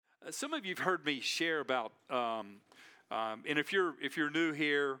some of you've heard me share about, and if you're new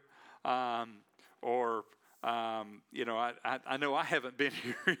here, or I know I haven't been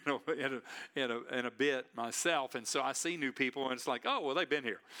here, in a bit myself, and so I see new people, and it's like, oh, well, they've been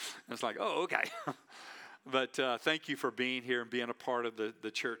here. And it's like, oh, okay. But thank you for being here and being a part of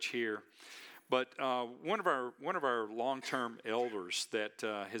the church here. But one of our long-term elders that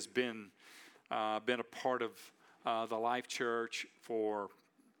has been a part of the Life Church for,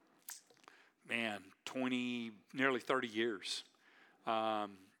 nearly 30 years.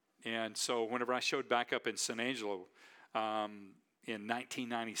 And so whenever I showed back up in San Angelo in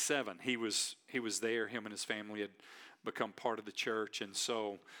 1997, he was there. Him and his family had become part of the church. And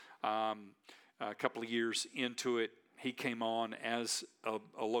so a couple of years into it, he came on as a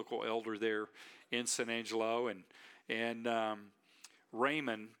local elder there in San Angelo. And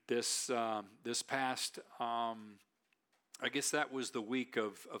Raymond, this past, I guess that was the week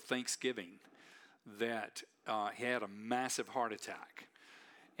of Thanksgiving, that he had a massive heart attack.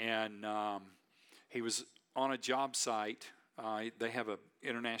 And he was on a job site. They have an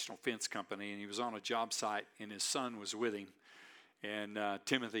international fence company, and he was on a job site, and his son was with him. And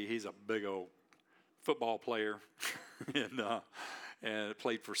Timothy, he's a big old football player, and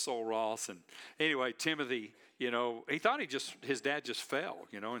played for Sol Ross. And anyway, Timothy, he thought his dad just fell,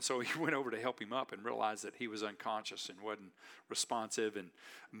 and so he went over to help him up and realized that he was unconscious and wasn't responsive, and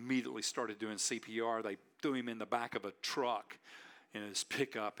immediately started doing CPR. They threw him in the back of a truck in his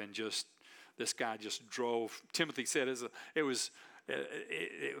pickup, and this guy just drove. Timothy said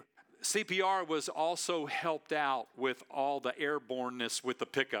CPR was also helped out with all the airborneness with the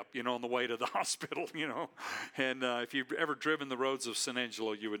pickup, on the way to the hospital, And if you've ever driven the roads of San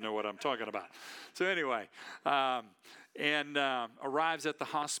Angelo, you would know what I'm talking about. So anyway, arrives at the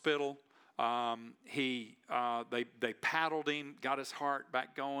hospital. They paddled him, got his heart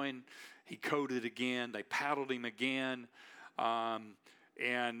back going. He coded again. They paddled him again.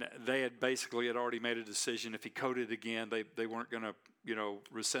 And they had already made a decision. If he coded again, they weren't going to,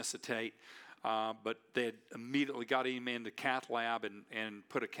 resuscitate. But they had immediately got him in the cath lab and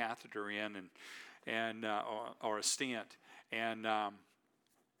put a catheter in or a stent. And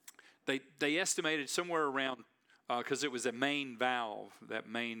they estimated somewhere around, because it was a main valve, that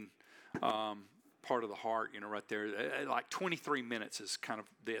main part of the heart, right there, like 23 minutes is kind of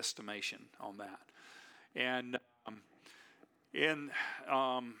the estimation on that. And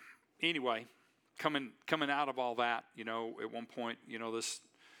anyway, coming out of all that, at one point, this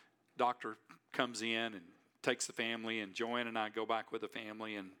doctor comes in and takes the family, and Joanne and I go back with the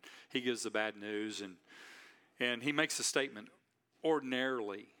family, and he gives the bad news, and he makes a statement.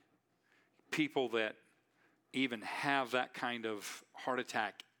 Ordinarily, people that even have that kind of heart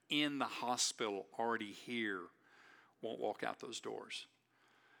attack in the hospital already here won't walk out those doors,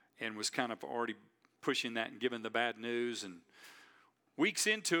 and was kind of already pushing that and giving the bad news. And weeks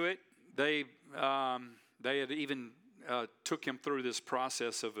into it, they had even took him through this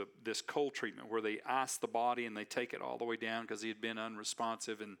process of this cold treatment, where they ice the body and they take it all the way down because he had been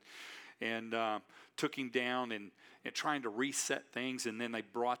unresponsive, and took him down and trying to reset things. And then they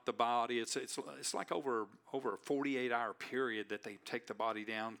brought the body. It's like over a 48-hour period that they take the body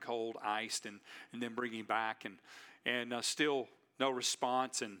down cold, iced, and then bring him back, and still no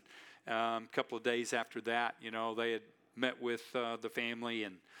response. And a couple of days after that, they had met with the family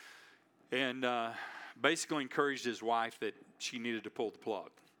and basically encouraged his wife that she needed to pull the plug,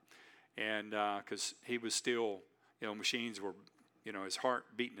 and because he was still, machines were, his heart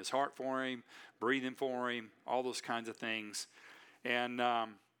beating his heart for him, breathing for him, all those kinds of things, and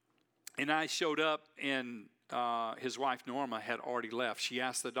I showed up, and his wife Norma had already left. She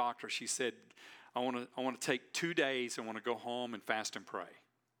asked the doctor. She said, I want to take 2 days. I want to go home and fast and pray.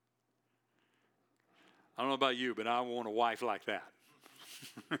 I don't know about you, but I want a wife like that.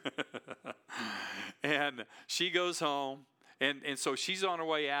 And she goes home, and so she's on her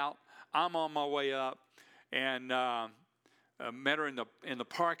way out. I'm on my way up, and met her in the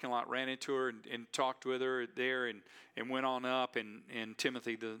parking lot, ran into her and talked with her there, and went on up, and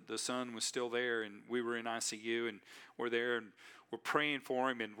Timothy, the son, was still there, and we were in ICU, and we're there, and we're praying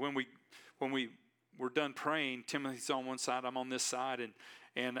for him. And when we were done praying, Timothy's on one side, I'm on this side,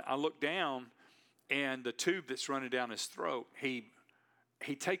 and I look down, and the tube that's running down his throat, he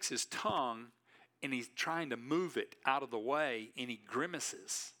takes his tongue and he's trying to move it out of the way, and he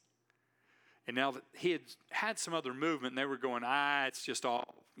grimaces. And now that he had some other movement, and they were going, it's just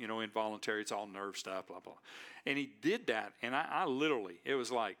all, involuntary, it's all nerve stuff, blah, blah. And he did that, and I literally, it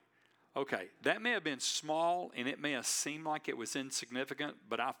was like, okay, that may have been small, and it may have seemed like it was insignificant,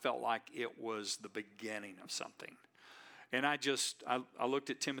 but I felt like it was the beginning of something. And I looked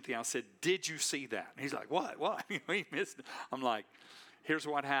at Timothy. I said, "Did you see that?" And he's like, "What?" He missed it. I'm like, "Here's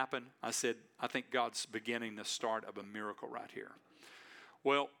what happened." I said, "I think God's beginning the start of a miracle right here."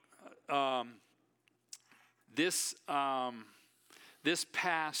 Well, this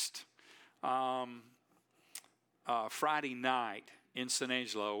past Friday night in San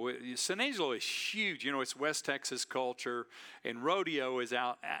Angelo. San Angelo is huge. You know, it's West Texas culture, and rodeo is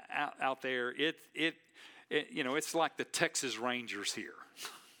out there. It you know, it's like the Texas Rangers here.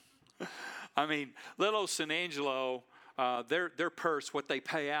 I mean, little San Angelo, their purse, what they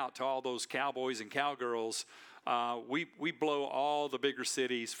pay out to all those cowboys and cowgirls, we blow all the bigger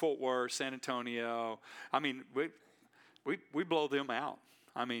cities, Fort Worth, San Antonio. I mean, we blow them out.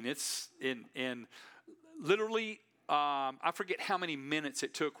 I mean, it's in literally. I forget how many minutes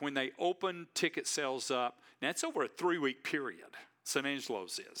it took when they opened ticket sales up. Now, it's over a 3-week period, San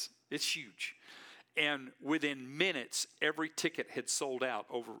Angelo's is. It's huge. And within minutes, every ticket had sold out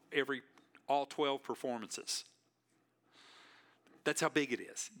over all 12 performances. That's how big it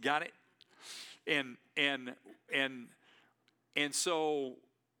is. Got it? And so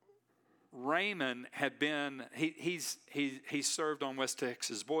Raymond had been, he's served on West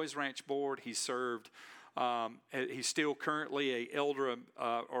Texas Boys Ranch Board. He served. He's still currently a elder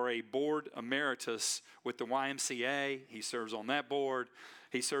or a board emeritus with the YMCA. He serves on that board.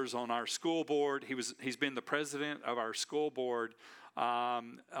 He serves on our school board. He's been the president of our school board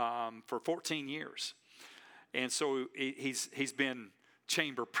for 14 years, and so he's been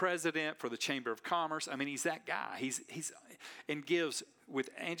chamber president for the Chamber of Commerce. I mean, he's that guy. He's and gives with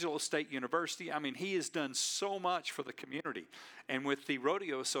Angelo State University. I mean, he has done so much for the community. And with the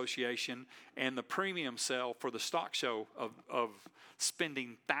Rodeo Association and the premium sale for the stock show of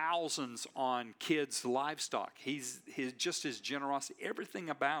spending thousands on kids' livestock, he's just his generosity, everything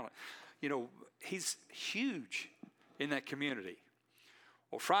about it. You know, he's huge in that community.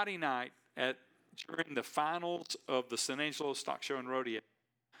 Well, Friday night during the finals of the San Angelo Stock Show and Rodeo,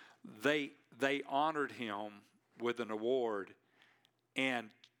 they honored him with an award. And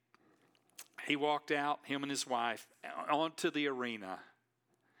he walked out, him and his wife, onto the arena.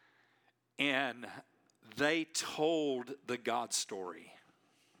 And they told the God story.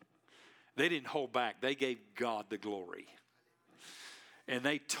 They didn't hold back. They gave God the glory. And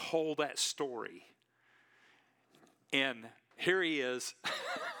they told that story. And here he is,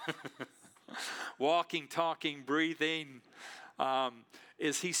 walking, talking, breathing.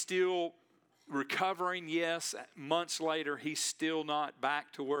 Is he still recovering? Yes. Months later, he's still not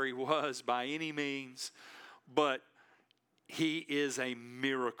back to where he was by any means, but he is a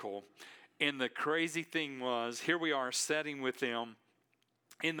miracle. And the crazy thing was, here we are sitting with them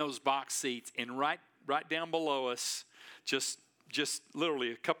in those box seats, and right down below us, just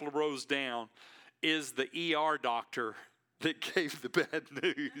literally a couple of rows down, is the ER doctor that gave the bad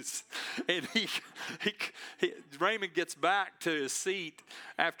news. And Raymond gets back to his seat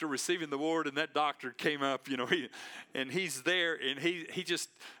after receiving the award, and that doctor came up, you know, and he's there, and he's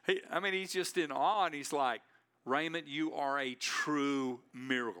just in awe, and he's like, "Raymond, you are a true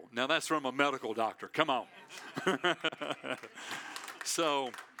miracle." Now that's from a medical doctor. Come on. So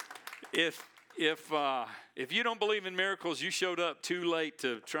if you don't believe in miracles, you showed up too late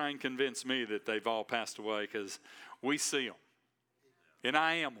to try and convince me that they've all passed away, because we see them. And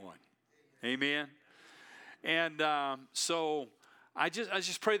I am one. Amen. And so I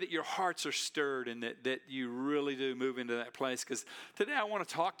just pray that your hearts are stirred, and that you really do move into that place. Because today I want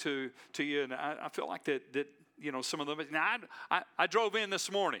to talk to you, and I feel like that you know, some of them. Now I drove in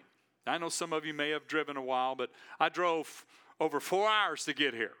this morning. I know some of you may have driven a while, but I drove over 4 hours to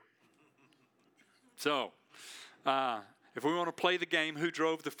get here. So if we want to play the game, who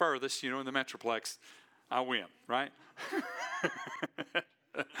drove the furthest, you know, in the Metroplex, I win, right?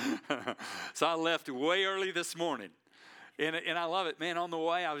 So I left way early this morning. And I love it, man. On the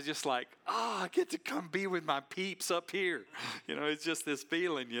way, I was just like, I get to come be with my peeps up here. You know, it's just this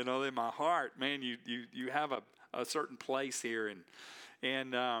feeling, you know, in my heart, man. You have a certain place here, and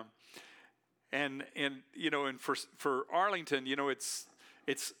you know, and for Arlington, you know, it's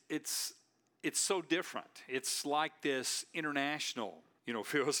so different. It's like this international. You know,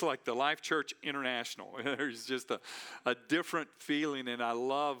 feels like the Life Church International. There's just a different feeling, and I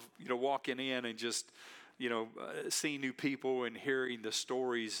love, you know, walking in and just, you know, seeing new people and hearing the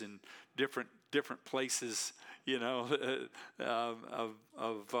stories and different places, you know,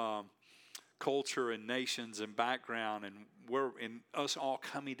 of culture and nations and background, and us all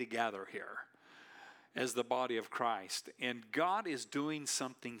coming together here as the body of Christ. And God is doing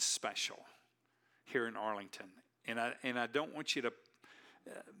something special here in Arlington, and I don't want you to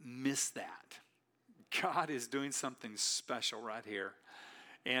miss that. God is doing something special right here.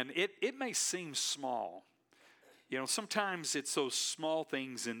 And it may seem small. You know, sometimes it's those small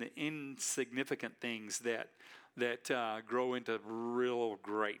things and the insignificant things that grow into real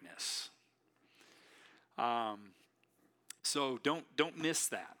greatness. So don't miss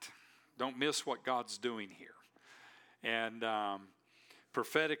that. Don't miss what God's doing here. And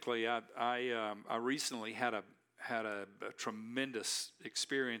prophetically, I recently had a tremendous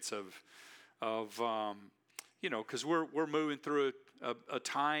experience of because we're moving through a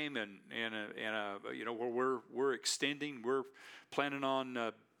time and where we're extending. We're planning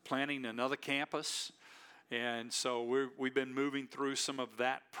on planning another campus. And so we've been moving through some of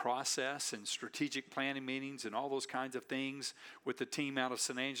that process and strategic planning meetings and all those kinds of things with the team out of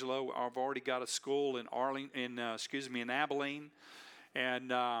San Angelo. I've already got a school in Abilene,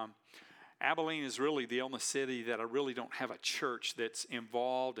 and Abilene is really the only city that I really don't have a church that's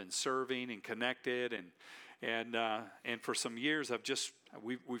involved and serving and connected, and for some years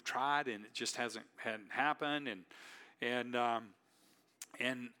we've tried and it just hadn't happened, and I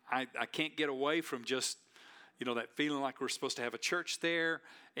can't get away from just that feeling like we're supposed to have a church there.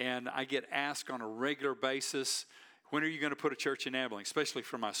 And I get asked on a regular basis, when are you going to put a church in Abilene? Especially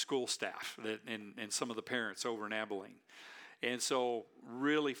for my school staff and some of the parents over in Abilene. And so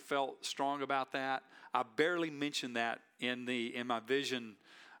really felt strong about that. I barely mentioned that in my vision,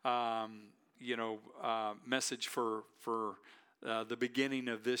 message for the beginning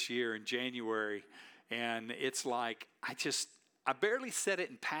of this year in January. And it's like, I barely said it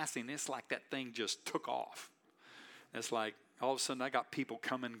in passing. It's like that thing just took off. It's like all of a sudden I got people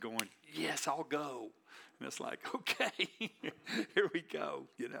coming going, yes, I'll go. And it's like, okay, here we go,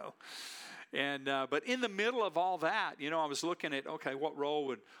 And but in the middle of all that, I was looking at, okay, what role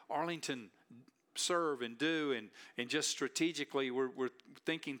would Arlington serve and do? And just strategically, we're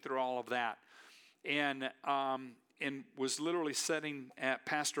thinking through all of that. And was literally sitting at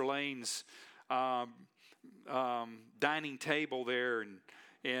Pastor Lane's dining table there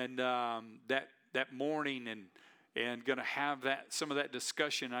and that morning and going to have some of that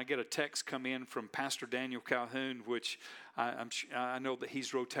discussion. I get a text come in from Pastor Daniel Calhoun, which I know that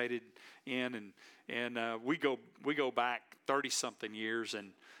he's rotated in, and we go back 30-something years,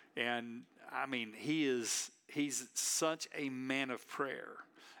 and I mean he's such a man of prayer,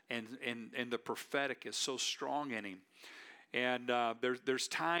 and the prophetic is so strong in him, and there's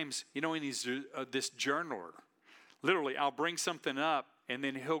times in he's this journaler. Literally, I'll bring something up, and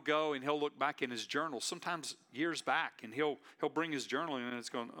then he'll go and he'll look back in his journal, sometimes years back, and he'll bring his journal in, and it's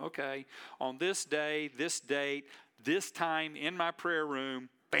going, okay, on this day, this date, this time in my prayer room,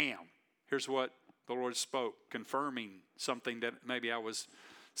 bam, here's what the Lord spoke, confirming something that maybe I was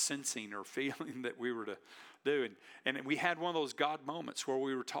sensing or feeling that we were to do. And we had one of those God moments where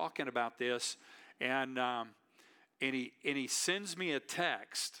we were talking about this, and he sends me a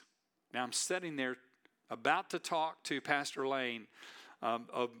text. Now I'm sitting there about to talk to Pastor Lane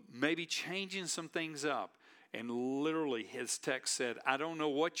of maybe changing some things up. And literally his text said, I don't know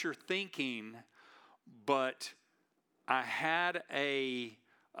what you're thinking, but I had a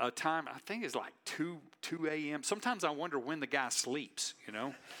time, I think it's like 2 a.m. Sometimes I wonder when the guy sleeps,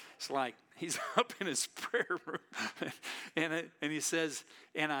 It's like he's up in his prayer room. and he says,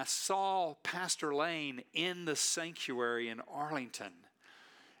 and I saw Pastor Lane in the sanctuary in Arlington.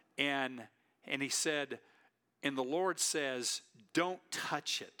 And he said, and the Lord says, don't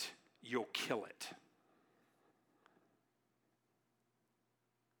touch it, you'll kill it.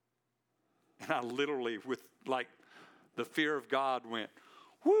 And I literally, with like the fear of God, went,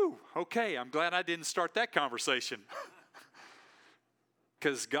 whoo, okay, I'm glad I didn't start that conversation.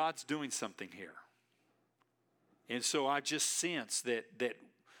 Because God's doing something here. And so I just sense that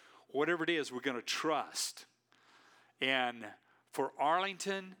whatever it is, we're going to trust. And for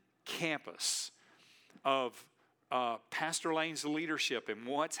Arlington campus of Pastor Lane's leadership and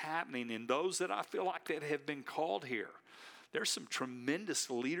what's happening, and those that I feel like that have been called here, there's some tremendous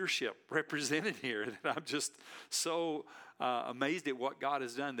leadership represented here that I'm just so amazed at what God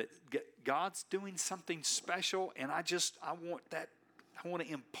has done, that God's doing something special, and I want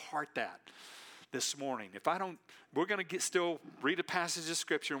to impart that this morning. If I don't, we're going to still read a passage of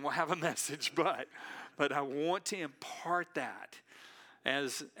Scripture and we'll have a message, but I want to impart that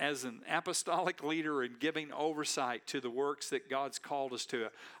as an apostolic leader and giving oversight to the works that God's called us to.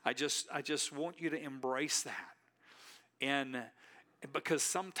 I just want you to embrace that. And because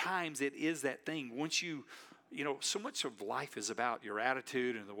sometimes it is that thing, once so much of life is about your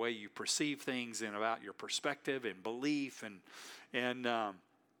attitude and the way you perceive things and about your perspective and belief. And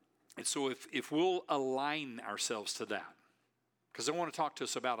so if we'll align ourselves to that, because I want to talk to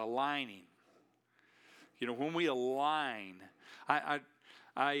us about aligning. when we align, I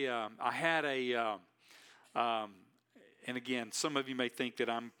had and again, some of you may think that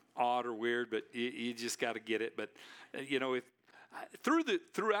I'm odd or weird, but you just got to get it. But if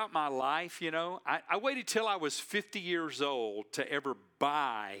throughout my life, I waited till I was 50 years old to ever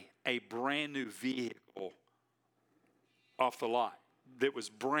buy a brand new vehicle off the lot that was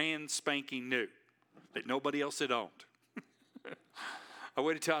brand spanking new, that nobody else had owned. I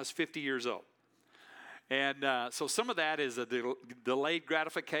waited till I was 50 years old. And so some of that is a delayed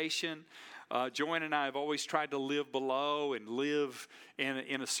gratification. Joanne and I have always tried to live below and live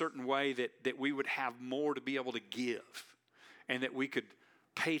in a certain way that we would have more to be able to give, and that we could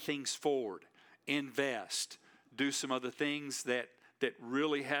pay things forward, invest, do some other things that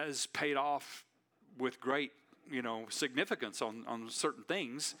really has paid off with great significance on certain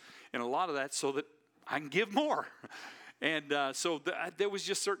things, and a lot of that so that I can give more. And so there was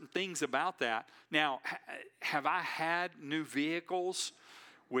just certain things about that. Now, have I had new vehicles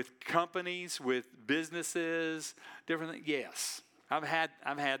with companies, with businesses, different things? Yes, I've had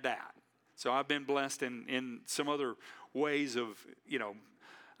that. So I've been blessed in some other ways of,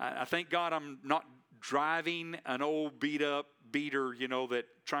 I thank God I'm not driving an old beater, that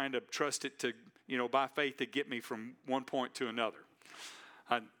trying to trust it to, by faith to get me from one point to another.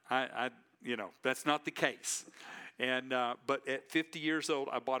 That's not the case. And but at 50 years old,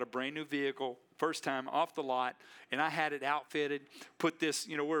 I bought a brand new vehicle, first time off the lot, and I had it outfitted. Put this,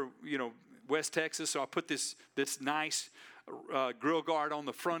 we're West Texas, so I put this nice grill guard on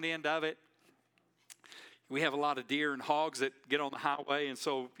the front end of it. We have a lot of deer and hogs that get on the highway, and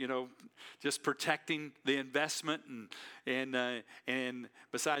so just protecting the investment, and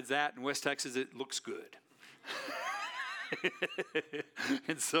besides that, in West Texas, it looks good.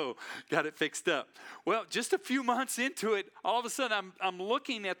 And so got it fixed up. Well, just a few months into it, all of a sudden I'm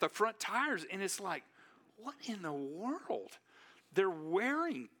looking at the front tires, and it's like, what in the world? They're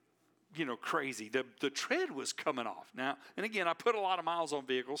wearing, crazy. The tread was coming off. Now, and again, I put a lot of miles on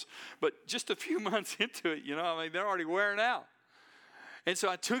vehicles, but just a few months into it, they're already wearing out. And so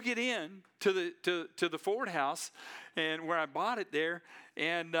I took it in to the Ford house, and where I bought it there,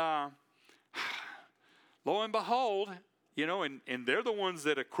 and lo and behold, and they're the ones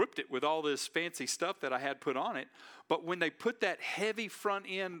that equipped it with all this fancy stuff that I had put on it. But when they put that heavy front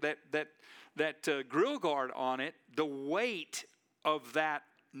end, that grill guard on it, the weight of that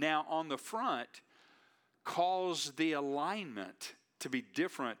now on the front caused the alignment to be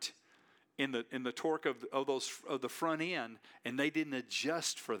different in the torque of the front end, and they didn't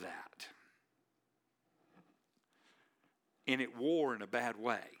adjust for that, and it wore in a bad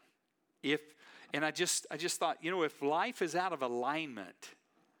way. And I just thought, if life is out of alignment,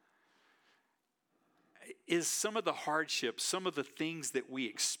 is some of the hardships, some of the things that we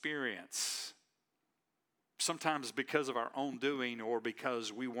experience, sometimes because of our own doing or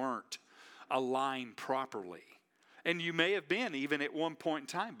because we weren't aligned properly. And you may have been even at one point in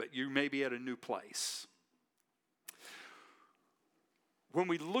time, but you may be at a new place. When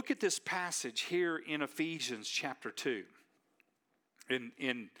we look at this passage here in Ephesians chapter 2,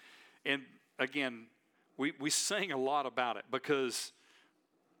 and again, we sing a lot about it because,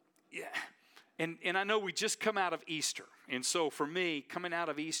 and I know we just come out of Easter. And so for me, coming out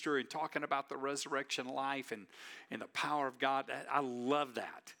of Easter and talking about the resurrection life and the power of God, I love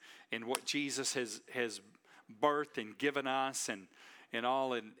that. And what Jesus has birthed and given us and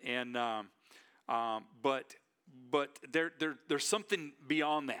all. But there's something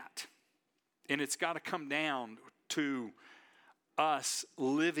beyond that. And it's got to come down to us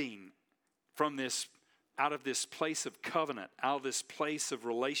living from this, out of this place of covenant, out of this place of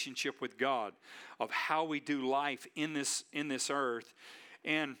relationship with God, of how we do life in this earth.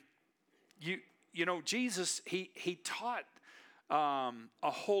 And Jesus, he taught a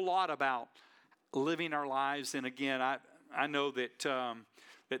whole lot about living our lives. And again, I know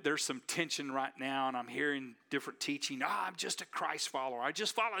that there's some tension right now, and I'm hearing different teaching. I'm just a Christ follower. I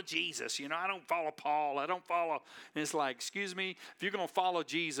just follow Jesus. I don't follow Paul. I don't follow. And it's like, excuse me, if you're going to follow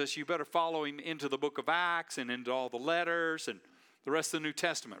Jesus, you better follow him into the book of Acts and into all the letters and the rest of the New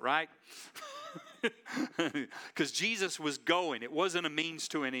Testament, right? Because Jesus was going. It wasn't a means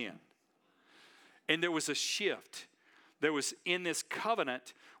to an end. And there was a shift. There was, in this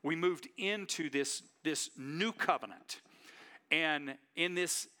covenant, we moved into this new covenant. And in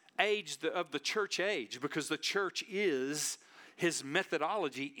this age of the church age, because the church is his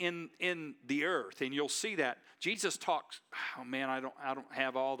methodology in the earth. And you'll see that Jesus talks, oh man, I don't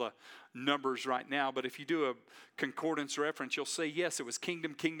have all the numbers right now, but if you do a concordance reference, you'll see, yes, it was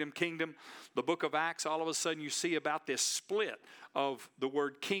kingdom, kingdom, kingdom. The book of Acts, all of a sudden you see about this split of the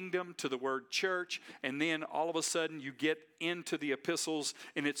word kingdom to the word church, and then all of a sudden you get into the epistles,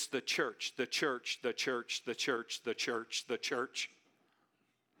 and it's the church, the church, the church, the church, the church, the church.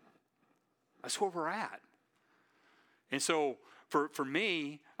 That's where we're at. And so for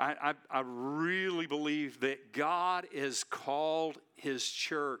me, I really believe that God has called his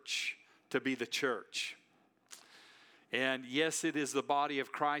church to be the church. And yes, it is the body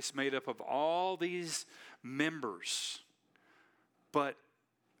of Christ made up of all these members. But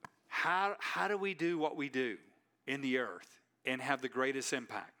how do we do what we do in the earth and have the greatest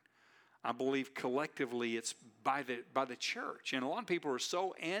impact? I believe collectively it's by the church. And a lot of people are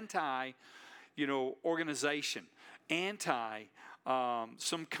so anti, organization, anti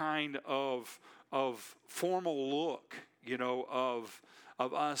some kind of formal look, of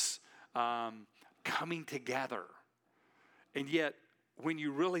us coming together. And yet, when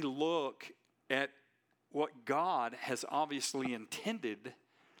you really look at what God has obviously intended,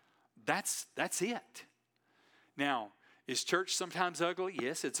 that's it. Now, is church sometimes ugly?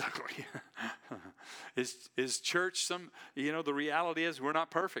 Yes, it's ugly. Is church the reality is we're not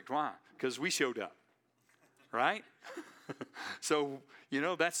perfect. Why? Because we showed up. Right? So,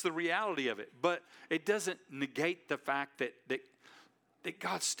 that's the reality of it. But it doesn't negate the fact that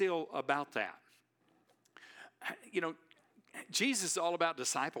God's still about that. Jesus is all about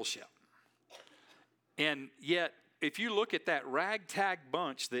discipleship. And yet, if you look at that ragtag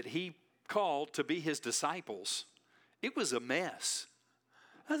bunch that he called to be his disciples, it was a mess.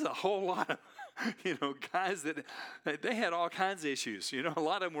 That's a whole lot of, guys that they had all kinds of issues. A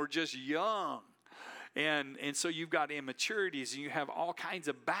lot of them were just young. And so you've got immaturities, and you have all kinds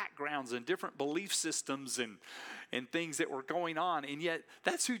of backgrounds and different belief systems and things that were going on. And yet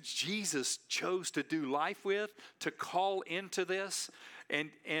that's who Jesus chose to do life with, to call into this. And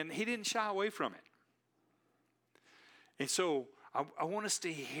he didn't shy away from it. And so I want us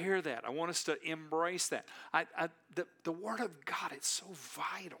to hear that. I want us to embrace that. The Word of God, it's so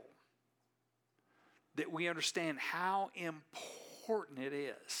vital that we understand how important it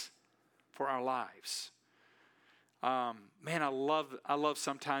is for our lives. Man, I love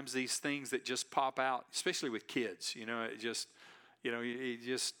sometimes these things that just pop out, especially with kids.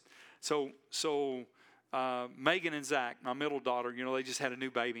 So Megan and Zach, my middle daughter, they just had a new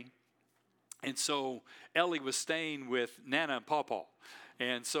baby. And so Ellie was staying with Nana and Pawpaw.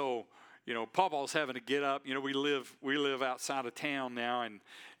 And so, Pawpaw's having to get up. We live outside of town now.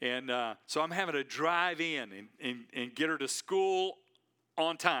 And so I'm having to drive in and get her to school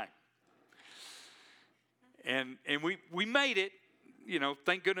on time. And we made it.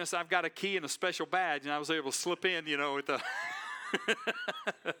 Thank goodness I've got a key and a special badge, and I was able to slip in, with the...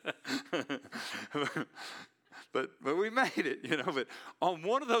 But we made it, But on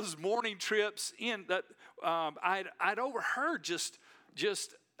one of those morning trips in, that I'd overheard just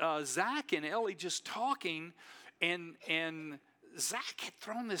Zach and Ellie just talking, and Zach had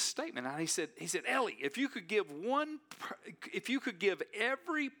thrown this statement out. He said, Ellie, if you could give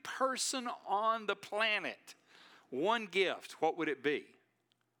every person on the planet one gift, what would it be?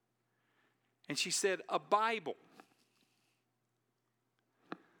 And she said, a Bible.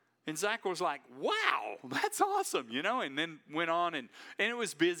 And Zach was like, wow, that's awesome, and then went on, and it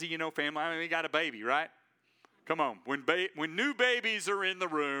was busy, family. I mean, we got a baby, right? Come on, when new babies are in the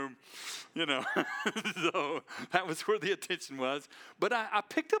room, so that was where the attention was. But I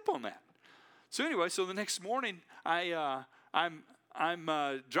picked up on that. So anyway, so the next morning, I'm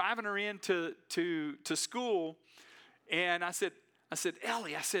driving her into to school, and I said,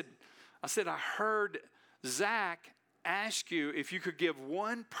 Ellie, I said, I heard Zach ask you if you could give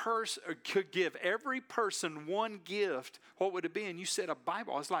give every person one gift, what would it be? And you said a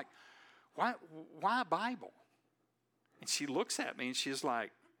Bible. I was like, why a Bible? And she looks at me and she's like,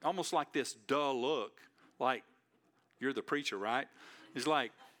 almost like this dull look, like, you're the preacher, right? It's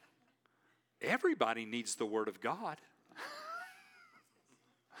like, everybody needs the Word of God.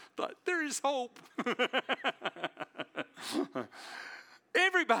 But there is hope.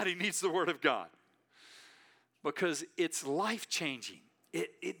 Everybody needs the Word of God. Because it's life-changing.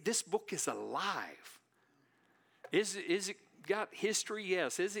 This book is alive. Is it got history?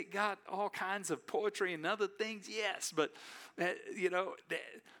 Yes. Has it got all kinds of poetry and other things? Yes. But,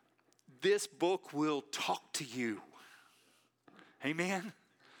 this book will talk to you. Amen?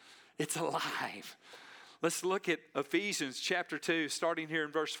 It's alive. Let's look at Ephesians chapter 2, starting here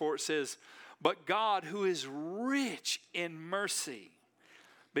in verse 4. It says, But God, who is rich in mercy,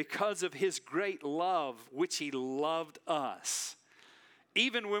 because of his great love, which he loved us,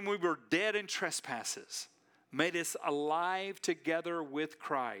 even when we were dead in trespasses, made us alive together with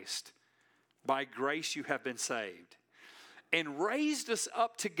Christ. By grace you have been saved, and raised us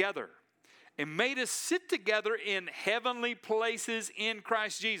up together, and made us sit together in heavenly places in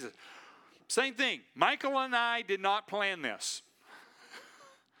Christ Jesus. Same thing. Michael and I did not plan this.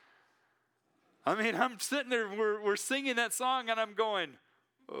 I mean, I'm sitting there, we're singing that song, and I'm going,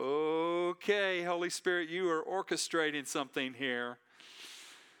 okay, Holy Spirit, you are orchestrating something here.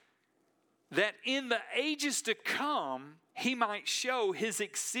 That in the ages to come, he might show his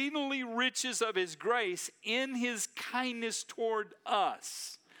exceedingly riches of his grace in his kindness toward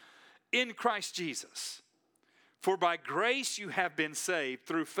us in Christ Jesus. For by grace you have been saved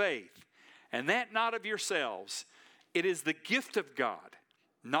through faith, and that not of yourselves. It is the gift of God,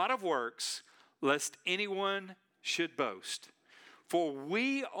 not of works, lest anyone should boast. For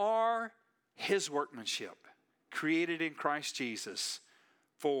we are his workmanship, created in Christ Jesus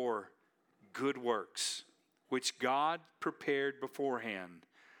for good works, which God prepared beforehand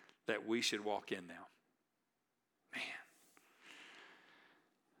that we should walk in them. Man.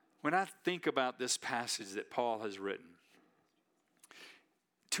 When I think about this passage that Paul has written,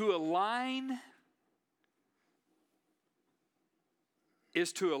 to align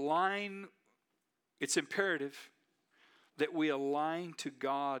is to align, it's imperative that we align to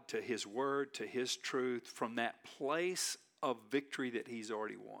God, to his word, to his truth, from that place of victory that he's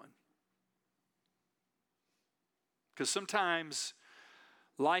already won. Because sometimes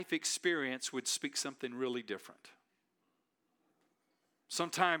life experience would speak something really different.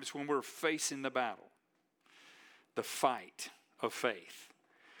 Sometimes when we're facing the battle, the fight of faith,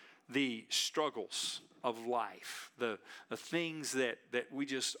 the struggles of life, the things that we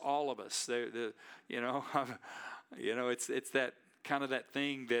just, all of us, it's that kind of that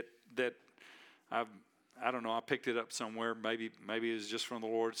thing that I don't know, I picked it up somewhere. Maybe it was just from the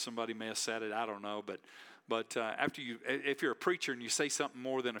Lord. Somebody may have said it. I don't know, but if you're a preacher and you say something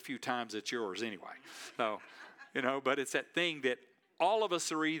more than a few times, it's yours anyway. So, but it's that thing that all of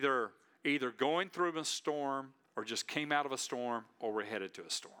us are either going through a storm, or just came out of a storm, or we're headed to a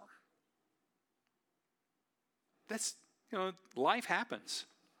storm. That's, life happens.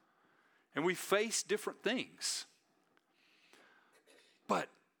 And we face different things. But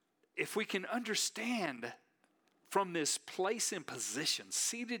if we can understand from this place and position,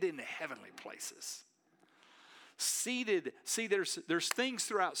 seated in the heavenly places, there's things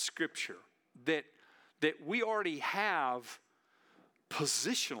throughout Scripture that we already have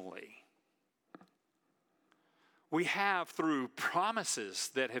positionally. We have through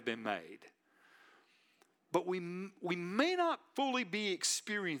promises that have been made. But we may not fully be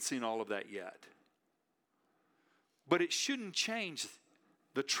experiencing all of that yet. But it shouldn't change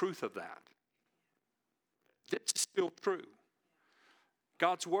the truth of that. It's still true.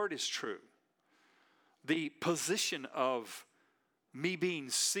 God's word is true. The position of me being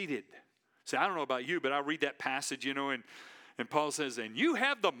seated. See, I don't know about you, but I read that passage, and Paul says, and you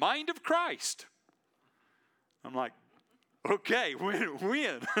have the mind of Christ. I'm like, okay, when?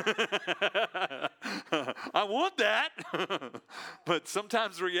 I want that. But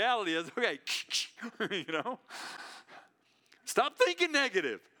sometimes the reality is, okay, stop thinking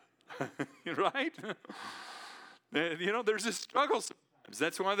negative. Right? There's a struggle sometimes.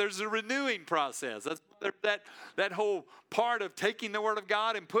 That's why there's a renewing process. That's that whole part of taking the Word of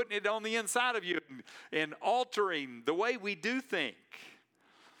God and putting it on the inside of you and altering the way we do think.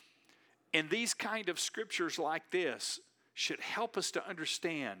 And these kind of scriptures like this should help us to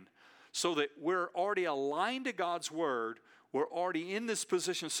understand, so that we're already aligned to God's word. We're already in this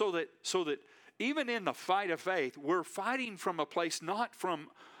position so that even in the fight of faith, we're fighting from a place, not from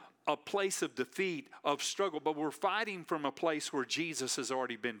a place of defeat, of struggle, but we're fighting from a place where Jesus has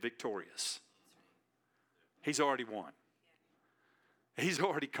already been victorious. He's already won. He's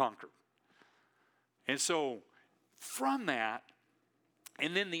already conquered. And so from that,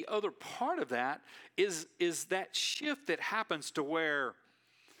 and then the other part of that is that shift that happens to where,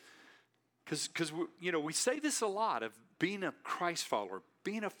 because we say this a lot of being a Christ follower,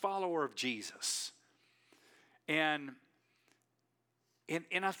 being a follower of Jesus, and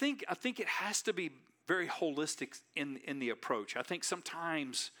I think it has to be very holistic in the approach. I think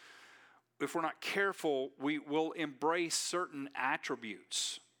sometimes, if we're not careful, we will embrace certain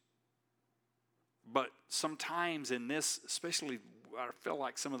attributes, but sometimes in this, especially, I feel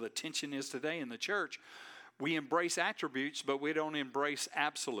like some of the tension is today in the church, we embrace attributes, but we don't embrace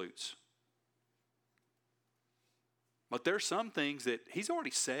absolutes. But there's some things that he's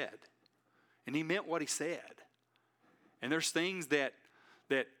already said. And he meant what he said. And there's things that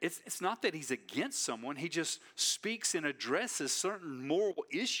it's not that he's against someone. He just speaks and addresses certain moral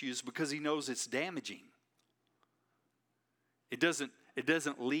issues because he knows it's damaging. It doesn't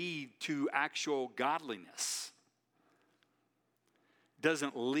lead to actual godliness. It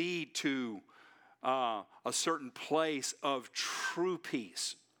doesn't lead to a certain place of true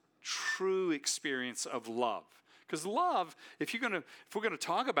peace, true experience of love. Because love, if we're gonna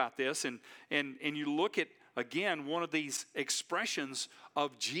talk about this, and you look at again one of these expressions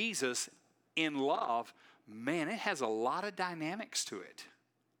of Jesus in love, man, it has a lot of dynamics to it,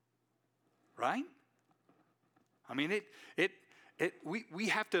 right? I mean, we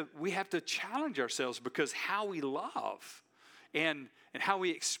have to challenge ourselves, because how we love and how we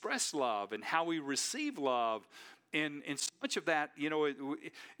express love and how we receive love, and so much of that,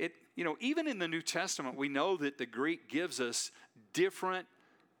 even in the New Testament, we know that the Greek gives us different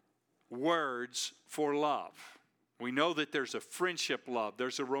words for love. We know that there's a friendship love,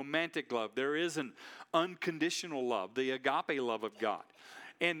 there's a romantic love, there is an unconditional love, the agape love of God.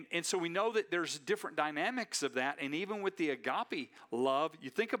 And so we know that there's different dynamics of that. And even with the agape love, you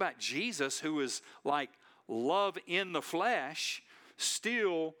think about Jesus, who is like love in the flesh,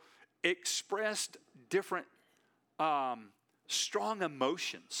 still expressed different strong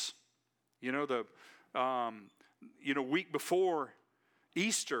emotions. Week before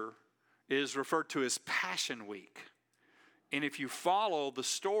Easter is referred to as Passion Week. And if you follow the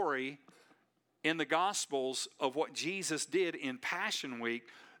story in the Gospels of what Jesus did in Passion Week,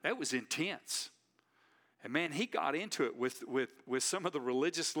 that was intense. And man, he got into it with some of the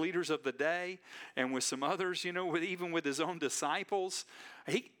religious leaders of the day, and with some others, even with his own disciples.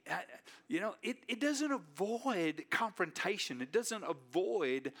 It doesn't avoid confrontation. It doesn't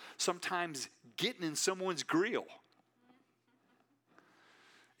avoid sometimes getting in someone's grill.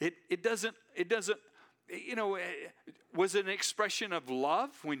 It doesn't, was it an expression of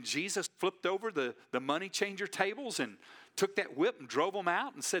love when Jesus flipped over the money changer tables and took that whip and drove them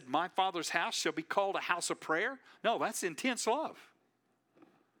out and said, "My Father's house shall be called a house of prayer"? No, that's intense love.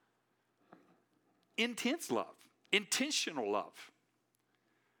 Intense love. Intentional love.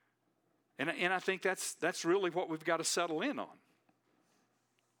 And I think that's really what we've got to settle in on.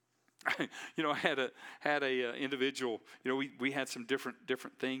 I had a individual. We had some different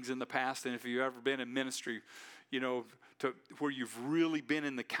things in the past, and if you've ever been in ministry, to where you've really been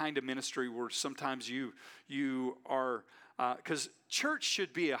in the kind of ministry where sometimes you are, because church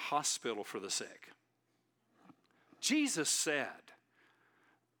should be a hospital for the sick. Jesus said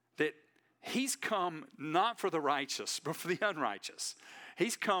that he's come not for the righteous, but for the unrighteous.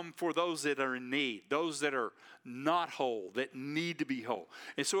 He's come for those that are in need, those that are not whole, that need to be whole.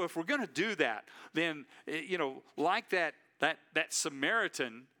 And so if we're going to do that, then, like that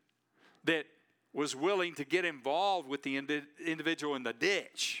Samaritan that was willing to get involved with the individual in the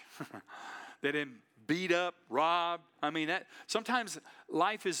ditch, that him beat up, robbed. I mean, that sometimes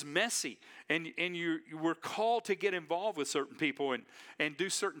life is messy, and you were called to get involved with certain people and do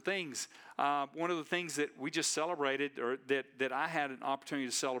certain things. One of the things that we just celebrated, or that I had an opportunity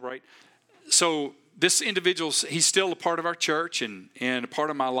to celebrate. So this individual, he's still a part of our church and a part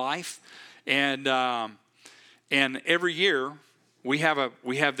of my life, and every year we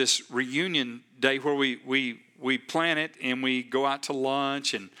have this reunion day where we plan it, and we go out to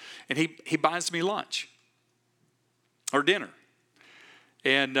lunch, and he buys me lunch or dinner.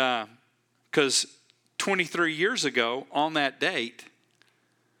 And because 23 years ago on that date,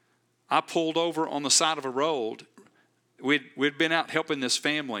 I pulled over on the side of a road. We'd been out helping this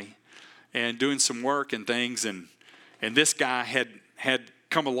family and doing some work and things, and this guy had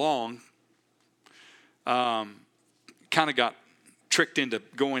come along, kind of got tricked into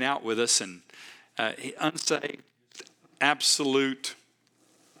going out with us, and he unsaved, absolute,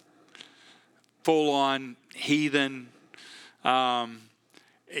 full-on heathen.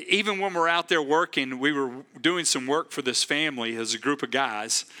 Even when we're out there working, we were doing some work for this family as a group of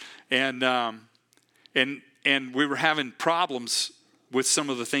guys, and we were having problems with some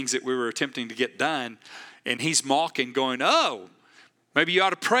of the things that we were attempting to get done, and he's mocking, going, "Oh, maybe you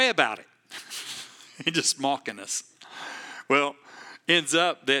ought to pray about it." He's just mocking us. Well, ends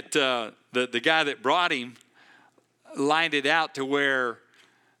up that the guy that brought him lined it out to where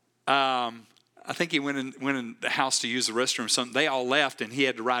I think he went in the house to use the restroom or something. They all left, and he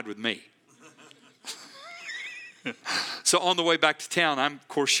had to ride with me. So on the way back to town, I'm, of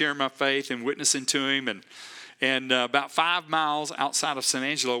course, sharing my faith and witnessing to him. And about 5 miles outside of San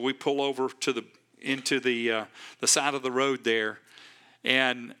Angelo, we pull over into the side of the road there.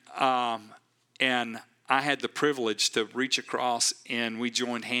 And I I had the privilege to reach across and we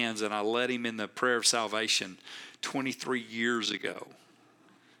joined hands and I led him in the prayer of salvation 23 years ago.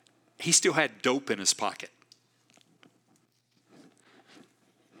 He still had dope in his pocket.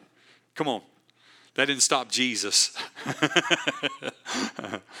 Come on. That didn't stop Jesus.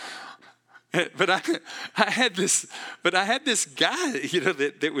 But I had this guy,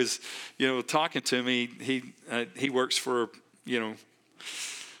 that was, talking to me. He works for,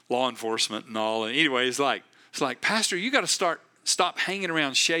 law enforcement and all. And anyway, it's like, Pastor, you got to stop hanging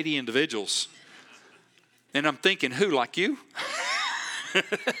around shady individuals. And I'm thinking, who, like you?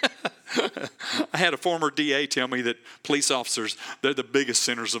 I had a former DA tell me that police officers, they're the biggest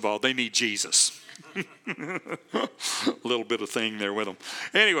sinners of all. They need Jesus. A little bit of thing there with them.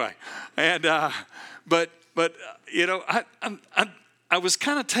 Anyway, and but I was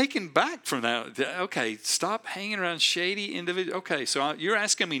kind of taken back from that. Okay, stop hanging around shady individuals. Okay, so you're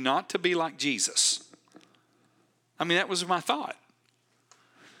asking me not to be like Jesus. I mean, that was my thought.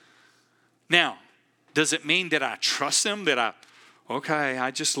 Now, does it mean that I trust them? That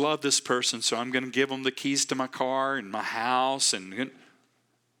I just love this person, so I'm going to give them the keys to my car and my house? And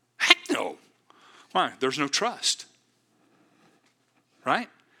heck no. Why? There's no trust. Right?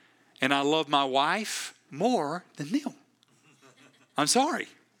 And I love my wife more than them. I'm sorry.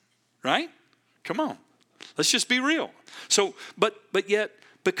 Right? Come on. Let's just be real. So, but yet,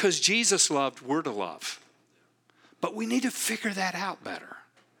 because Jesus loved, we're to love. But we need to figure that out better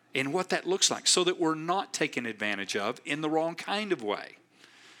and what that looks like so that we're not taken advantage of in the wrong kind of way.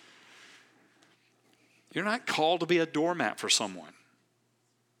 You're not called to be a doormat for someone.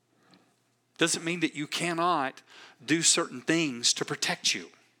 Doesn't mean that you cannot do certain things to protect you.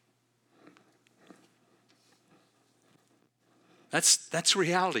 That's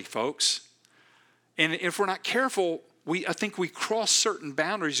reality, folks. And if we're not careful, I think we cross certain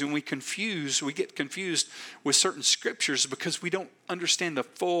boundaries and we get confused with certain scriptures because we don't understand the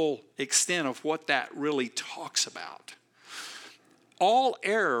full extent of what that really talks about. All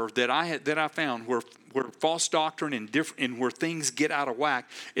error that I found where false doctrine and where things get out of whack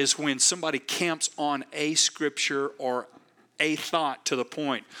is when somebody camps on a scripture or a thought to the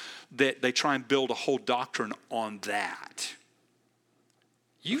point that they try and build a whole doctrine on that.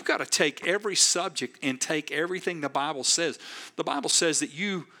 You've got to take every subject and take everything the Bible says. The Bible says that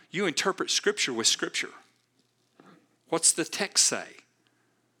you interpret Scripture with Scripture. What's the text say?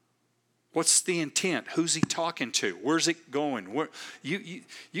 What's the intent? Who's he talking to? Where's it going?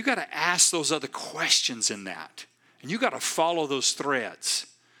 You got to ask those other questions in that. And you got to follow those threads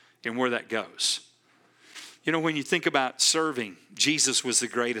and where that goes. When you think about serving, Jesus was the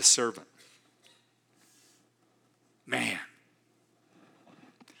greatest servant. Man.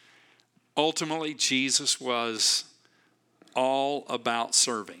 Ultimately, Jesus was all about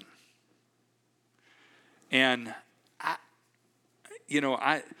serving. And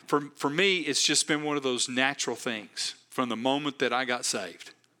for me, it's just been one of those natural things from the moment that I got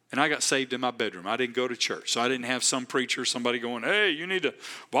saved. And I got saved in my bedroom. I didn't go to church. So I didn't have some preacher, somebody going, hey, you need to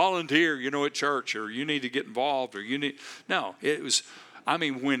volunteer, at church, or you need to get involved, or No, it was,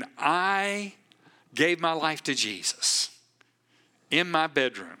 when I gave my life to Jesus in my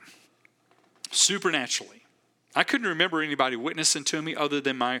bedroom, supernaturally. I couldn't remember anybody witnessing to me other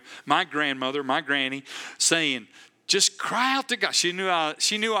than my grandmother, my granny, saying, just cry out to God. She knew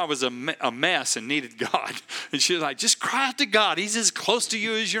I was a mess and needed God. And she was like, just cry out to God. He's as close to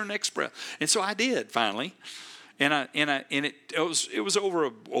you as your next breath. And so I did finally. And it was over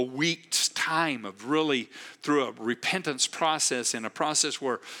a week's time of really through a repentance process and a process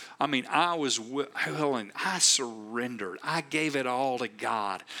where, I was willing. I surrendered. I gave it all to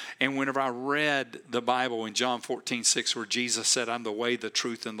God. And whenever I read the Bible in John 14:6, where Jesus said, I'm the way, the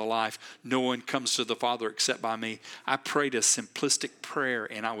truth, and the life. No one comes to the Father except by me. I prayed a simplistic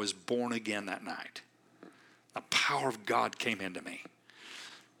prayer and I was born again that night. The power of God came into me.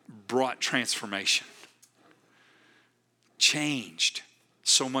 Brought transformation. Changed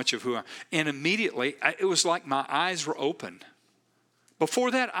so much of who I am. And immediately, it was like my eyes were open.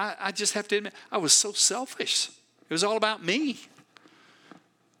 Before that, I just have to admit, I was so selfish. It was all about me.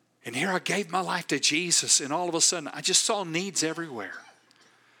 And here I gave my life to Jesus, and all of a sudden, I just saw needs everywhere.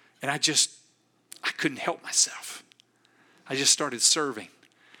 And I couldn't help myself. I just started serving.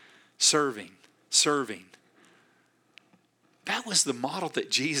 That was the model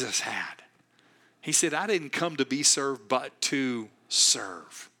that Jesus had. He said, I didn't come to be served, but to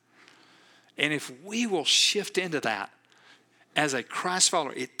serve. And if we will shift into that as a Christ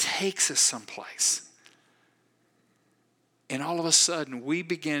follower, it takes us someplace. And all of a sudden, we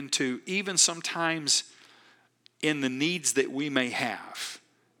begin to, even sometimes in the needs that we may have,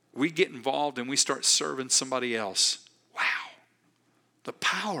 we get involved and we start serving somebody else. Wow, the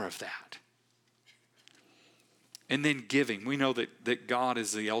power of that. And then giving. We know that God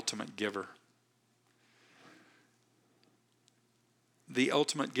is the ultimate giver. The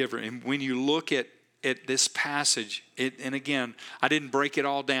ultimate giver. And when you look at this passage, and again, I didn't break it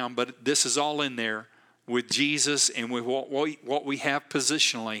all down, but this is all in there with Jesus and with what we have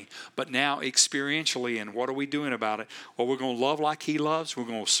positionally, but now experientially, and what are we doing about it? Well, we're going to love like he loves. We're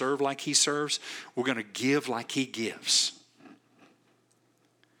going to serve like he serves. We're going to give like he gives.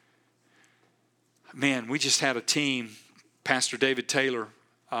 Man, we just had a team, Pastor David Taylor.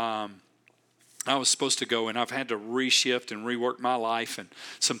 I was supposed to go, and I've had to reshift and rework my life and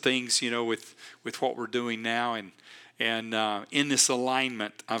some things, with what we're doing now. And in this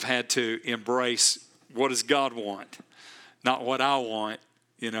alignment, I've had to embrace what does God want, not what I want.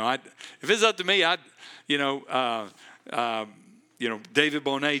 If it's up to me, David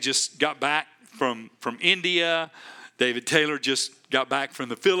Bonet just got back from India. David Taylor just got back from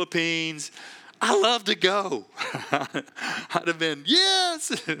the Philippines. I love to go. I'd have been,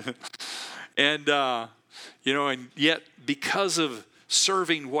 yes. And yet because of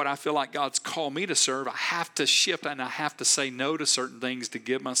serving what I feel like God's called me to serve, I have to shift and I have to say no to certain things, to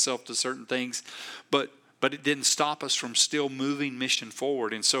give myself to certain things. But it didn't stop us from still moving mission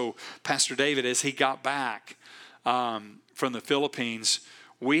forward. And so Pastor David, as he got back from the Philippines,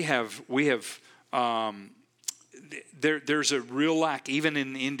 there's a real lack, even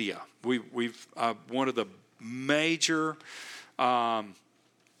in India. We've one of the major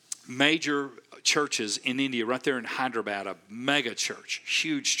churches in India, right there in Hyderabad, a mega church,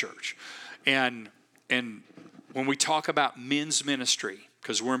 huge church. And when we talk about men's ministry,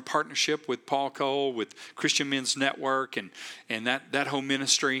 because we're in partnership with Paul Cole, with Christian Men's Network, and that whole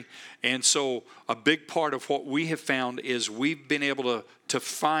ministry. And so a big part of what we have found is we've been able to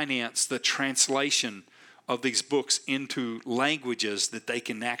finance the translation of these books into languages that they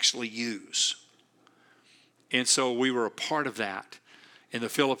can actually use. And so we were a part of that in the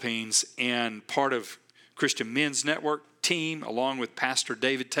Philippines, and part of Christian Men's Network team, along with Pastor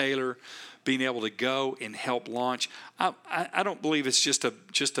David Taylor, being able to go and help launch. I don't believe it's just a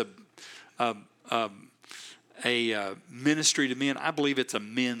ministry to men. I believe it's a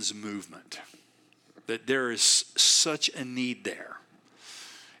men's movement. That there is such a need there,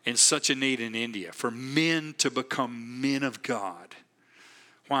 and such a need in India for men to become men of God.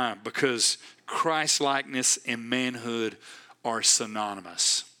 Why? Because Christ-likeness and manhood are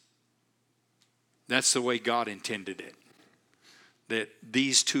synonymous. That's the way God intended it. That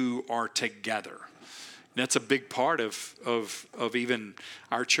these two are together. That's a big part of even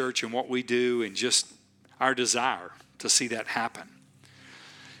our church and what we do, and just our desire to see that happen.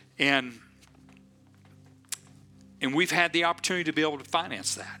 And we've had the opportunity to be able to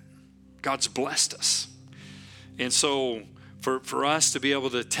finance that. God's blessed us. And so for us to be able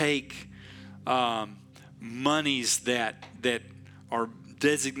to take monies that are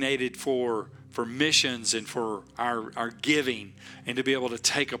designated for missions and for our giving, and to be able to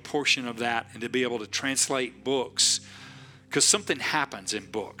take a portion of that and to be able to translate books, because something happens in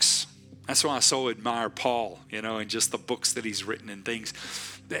books. That's why I so admire Paul, and just the books that he's written and things.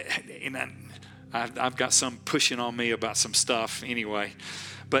 And I've got some pushing on me about some stuff anyway.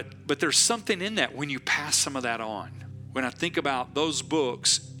 But there's something in that when you pass some of that on. When I think about those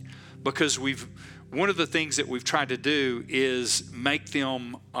books, because one of the things that we've tried to do is make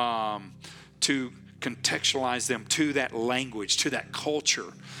them to contextualize them to that language, to that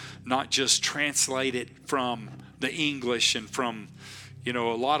culture, not just translate it from the English and from, a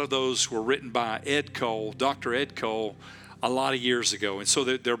lot of those were written by Dr. Ed Cole, a lot of years ago. And so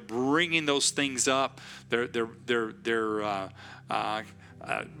they're bringing those things up. They're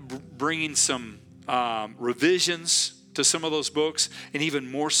bringing some revisions to some of those books, and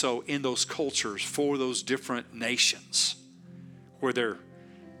even more so in those cultures for those different nations where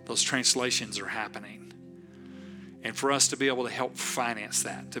those translations are happening. And for us to be able to help finance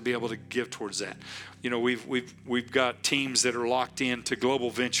that, to be able to give towards that. We've got teams that are locked into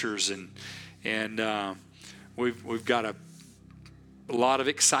Global Ventures, and we've got a lot of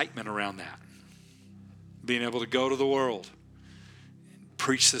excitement around that. Being able to go to the world and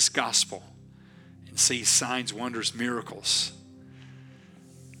preach this gospel and see signs, wonders, miracles.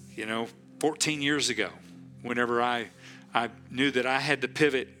 14 years ago, whenever I knew that I had to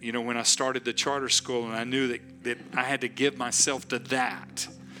pivot, when I started the charter school, and I knew that I had to give myself to that.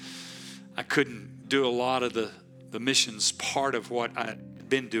 I couldn't do a lot of the missions part of what I'd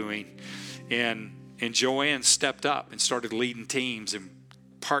been doing. And Joanne stepped up and started leading teams and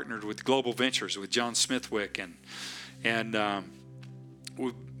partnered with Global Ventures with John Smithwick. And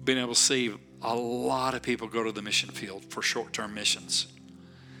been able to see a lot of people go to the mission field for short-term missions.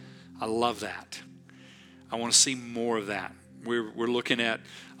 I love that. I want to see more of that. We're looking at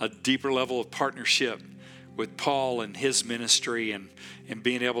a deeper level of partnership with Paul and his ministry, and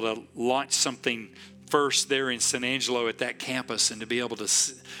being able to launch something first there in San Angelo at that campus, and to be able to,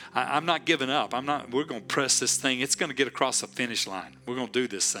 I'm not giving up. We're going to press this thing. It's going to get across the finish line. We're going to do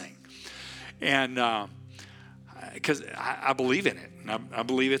this thing. And because I believe in it. And I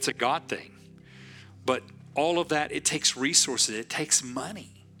believe it's a God thing. But all of that, it takes resources. It takes money.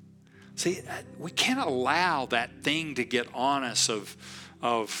 See, we can't allow that thing to get on us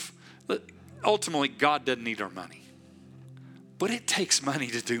of ultimately, God doesn't need our money. But it takes money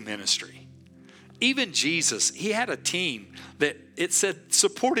to do ministry. Even Jesus, he had a team that it said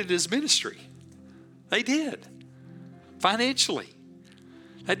supported his ministry. They did. Financially.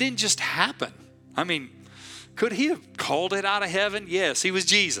 That didn't just happen. I mean, could he have called it out of heaven? Yes, he was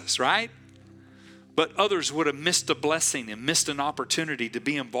Jesus, right? But others would have missed a blessing and missed an opportunity to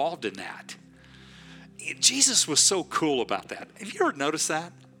be involved in that. Jesus was so cool about that. Have you ever noticed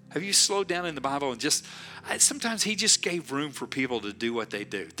that? Have you slowed down in the Bible and sometimes he just gave room for people to do what they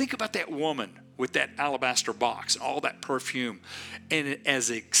do. Think about that woman with that alabaster box, all that perfume, and as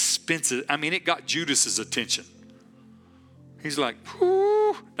expensive. I mean, it got Judas's attention. He's like,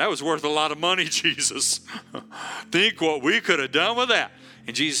 whoo, that was worth a lot of money, Jesus. Think what we could have done with that.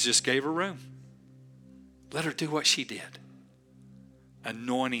 And Jesus just gave her room. Let her do what she did.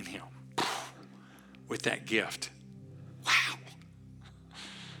 Anointing him with that gift. Wow.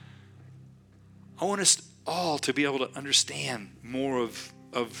 I want us all to be able to understand more of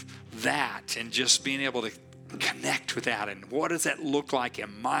that, and just being able to connect with that, and what does that look like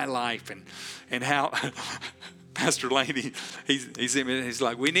in my life, and how Pastor Lane, he's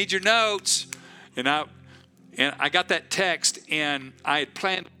like, we need your notes. And I got that text, and I had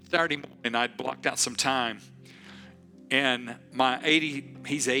planned Saturday morning, I'd blocked out some time. And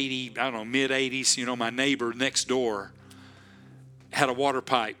he's 80, I don't know, mid-80s, my neighbor next door had a water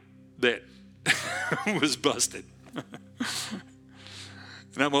pipe that was busted.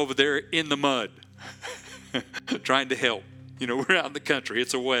 And I'm over there in the mud trying to help. We're out in the country.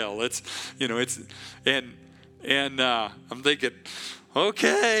 It's a well. And I'm thinking,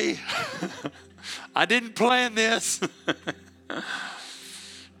 okay, I didn't plan this.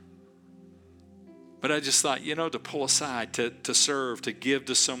 But I just thought, to pull aside, to serve, to give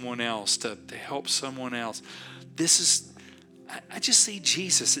to someone else, to help someone else. I just see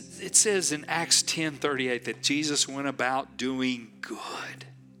Jesus. It says in Acts 10:38 that Jesus went about doing good.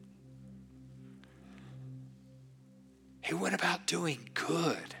 He went about doing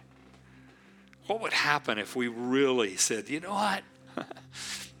good. What would happen if we really said, you know what?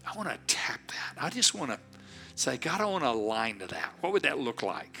 I want to tap that. I just want to say, God, I want to align to that. What would that look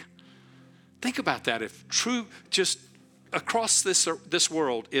like? Think about that. If just across this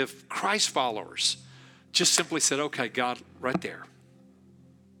world, if Christ followers just simply said, okay, God, right there.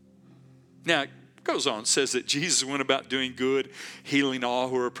 Now, it goes on, says that Jesus went about doing good, healing all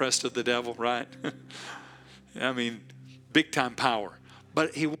who are oppressed of the devil, right? I mean, big time power.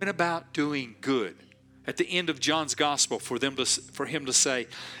 But he went about doing good. At the end of John's gospel, for him to say,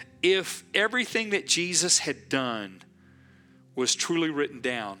 if everything that Jesus had done was truly written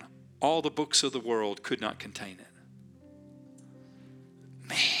down, all the books of the world could not contain it.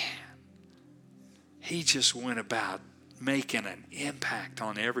 Man, he just went about making an impact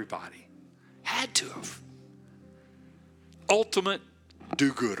on everybody. Had to have. Ultimate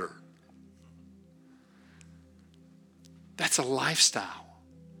do-gooder. That's a lifestyle.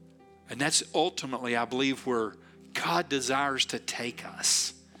 And that's ultimately, I believe, where God desires to take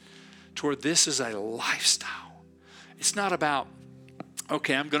us. To where this is a lifestyle. It's not about,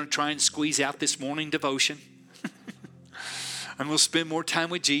 okay, I'm going to try and squeeze out this morning devotion. I'm going to spend more time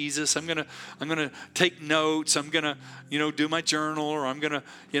with Jesus. I'm going to take notes. I'm going to, do my journal, or I'm going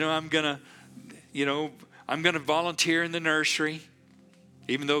to volunteer in the nursery,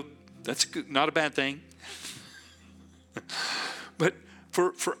 even though that's not a bad thing. But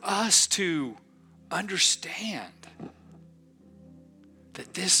for us to understand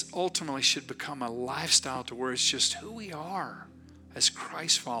that this ultimately should become a lifestyle to where it's just who we are as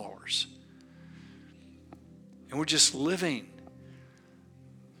Christ followers. And we're just living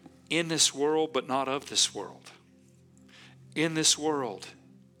in this world, but not of this world. In this world,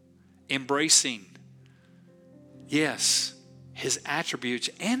 embracing, yes, his attributes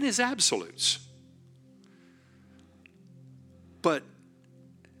and his absolutes. But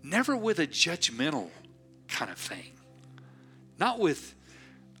never with a judgmental kind of thing. Not with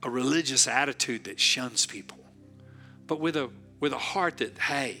a religious attitude that shuns people, but with with a heart that,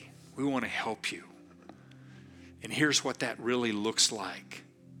 hey, we want to help you. And here's what that really looks like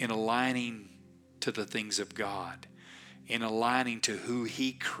in aligning to the things of God, in aligning to who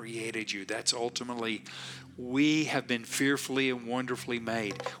He created you. That's ultimately, we have been fearfully and wonderfully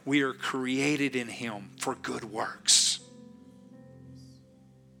made. We are created in Him for good works.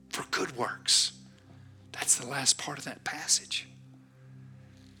 For good works. That's the last part of that passage.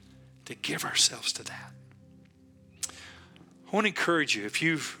 To give ourselves to that. I want to encourage you, if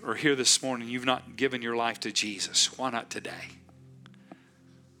you are here this morning, you've not given your life to Jesus, why not today?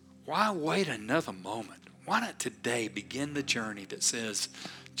 Why wait another moment? Why not today begin the journey that says,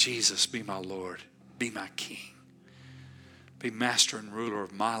 Jesus, be my Lord, be my King, be master and ruler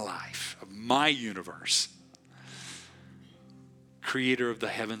of my life, of my universe, creator of the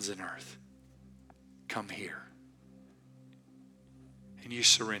heavens and earth. Come here. And you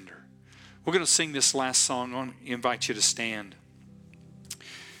surrender. We're going to sing this last song. I want to invite you to stand.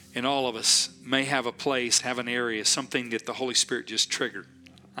 And all of us may have a place, have an area, something that the Holy Spirit just triggered.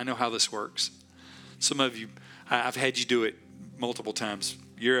 I know how this works. Some of you, I've had you do it multiple times,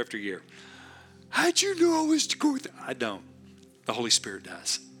 year after year. How'd you know I was to go with that? I don't. The Holy Spirit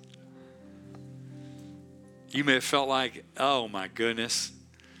does. You may have felt like, oh my goodness,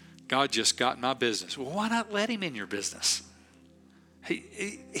 God just got in my business. Well, why not let Him in your business?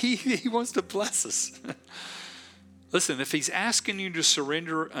 He wants to bless us. Listen, if He's asking you to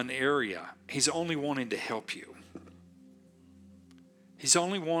surrender an area, He's only wanting to help you. He's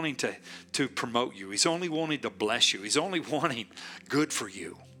only wanting to promote you. He's only wanting to bless you. He's only wanting good for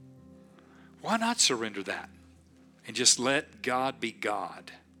you. Why not surrender that and just let God be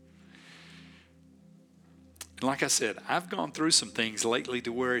God? And like I said, I've gone through some things lately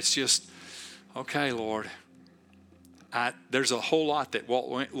to where it's just, okay, Lord, there's a whole lot that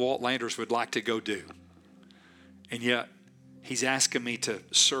Walt Landers would like to go do. And yet, He's asking me to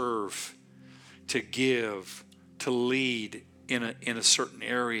serve, to give, to lead in a certain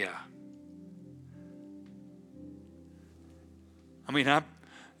area. I mean,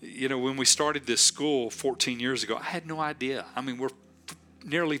 when we started this school 14 years ago, I had no idea. I mean, we're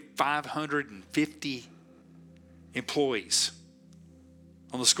nearly 550 employees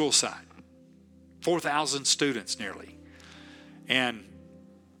on the school side, 4,000 students nearly. And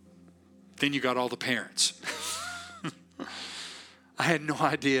then you got all the parents. I had no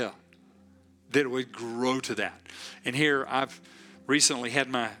idea that it would grow to that. And here I've recently had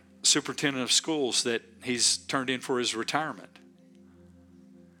my superintendent of schools that he's turned in for his retirement.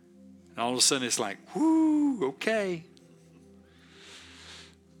 And all of a sudden it's like, whoo, okay.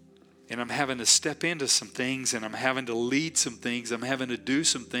 And I'm having to step into some things, and I'm having to lead some things. I'm having to do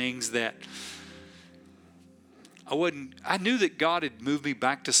some things that I knew that God had moved me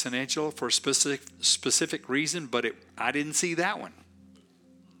back to San Angelo for a specific reason, but I didn't see that one.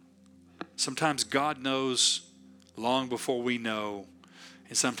 Sometimes God knows long before we know,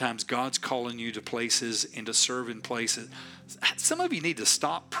 and sometimes God's calling you to places and to serve in places. Some of you need to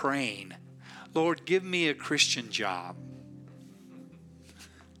stop praying, Lord, give me a Christian job.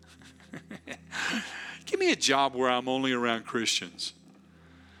 Give me a job where I'm only around Christians.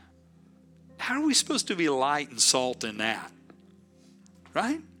 How are we supposed to be light and salt in that?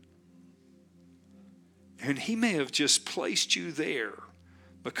 Right? And He may have just placed you there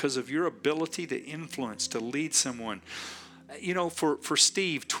because of your ability to influence, to lead someone. You know, for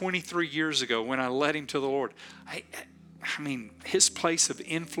Steve, 23 years ago, when I led him to the Lord, I mean, his place of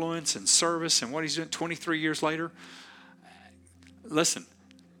influence and service and what he's doing 23 years later, listen,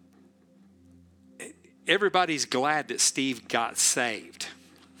 everybody's glad that Steve got saved.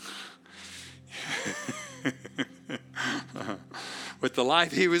 With the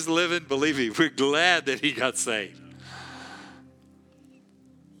life he was living, believe me, we're glad that he got saved.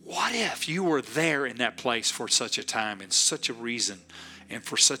 What if you were there in that place for such a time and such a reason and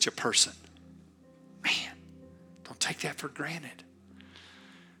for such a person? Man, don't take that for granted.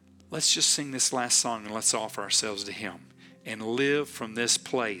 Let's just sing this last song and let's offer ourselves to Him and live from this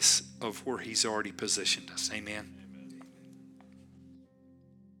place of where He's already positioned us. Amen.